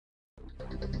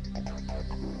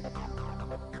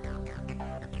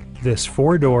This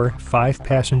 4-door,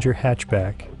 5-passenger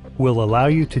hatchback will allow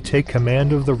you to take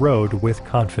command of the road with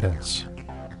confidence.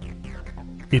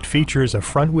 It features a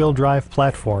front-wheel drive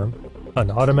platform, an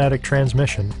automatic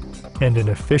transmission, and an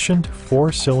efficient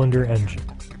 4-cylinder engine.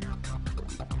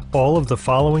 All of the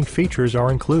following features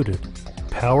are included: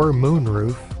 power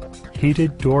moonroof,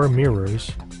 heated door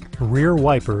mirrors, rear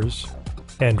wipers,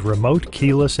 and remote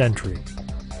keyless entry.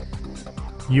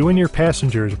 You and your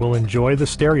passengers will enjoy the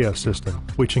stereo system,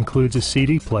 which includes a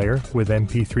CD player with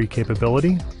MP3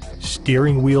 capability,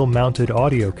 steering wheel mounted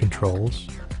audio controls,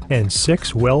 and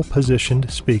 6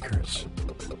 well-positioned speakers.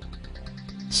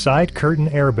 Side curtain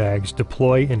airbags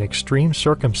deploy in extreme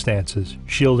circumstances,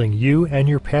 shielding you and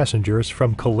your passengers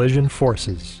from collision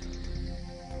forces.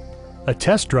 A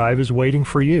test drive is waiting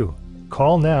for you.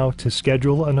 Call now to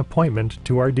schedule an appointment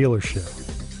to our dealership.